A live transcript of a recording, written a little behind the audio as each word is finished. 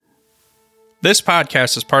This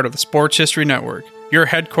podcast is part of the Sports History Network, your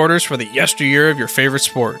headquarters for the yesteryear of your favorite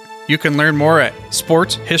sport. You can learn more at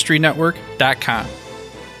sportshistorynetwork.com.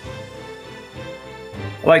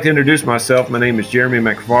 I'd like to introduce myself. My name is Jeremy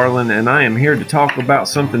McFarland, and I am here to talk about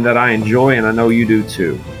something that I enjoy, and I know you do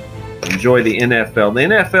too. Enjoy the NFL. The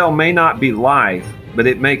NFL may not be life, but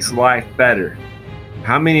it makes life better.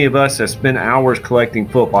 How many of us have spent hours collecting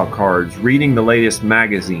football cards, reading the latest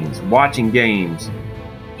magazines, watching games,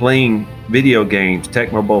 playing video games?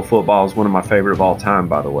 Tecmo Bowl football is one of my favorite of all time,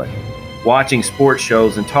 by the way. Watching sports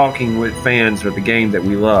shows and talking with fans of the game that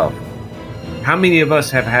we love. How many of us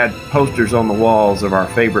have had posters on the walls of our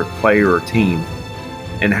favorite player or team?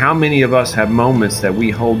 And how many of us have moments that we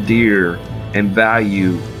hold dear and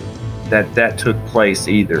value that took place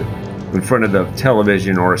either in front of the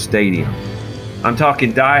television or a stadium? I'm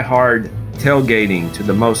talking die-hard tailgating to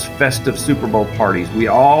the most festive Super Bowl parties. We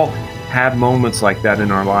all have moments like that in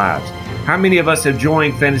our lives. How many of us have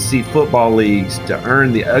joined fantasy football leagues to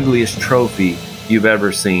earn the ugliest trophy you've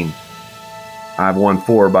ever seen? I've won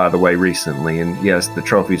 4, by the way, recently, and yes, the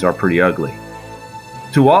trophies are pretty ugly.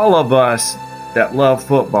 To all of us that love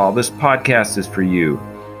football, this podcast is for you.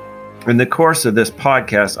 In the course of this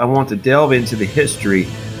podcast, I want to delve into the history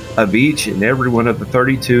of each and every one of the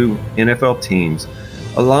 32 NFL teams,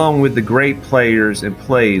 along with the great players and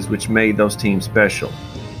plays which made those teams special.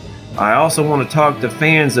 I also want to talk to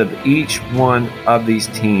fans of each one of these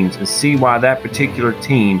teams and see why that particular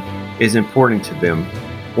team is important to them,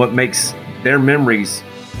 what makes their memories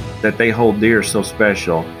that they hold dear so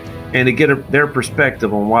special, and to get their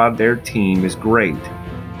perspective on why their team is great.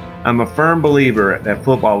 I'm a firm believer that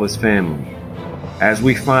football is family. As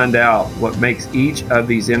we find out what makes each of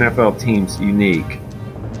these NFL teams unique,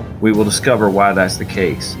 we will discover why that's the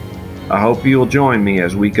case. I hope you will join me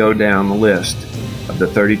as we go down the list of the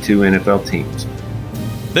 32 NFL teams.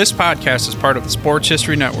 This podcast is part of the Sports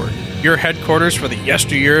History Network, your headquarters for the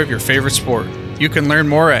yesteryear of your favorite sport. You can learn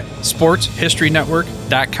more at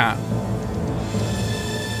sportshistorynetwork.com.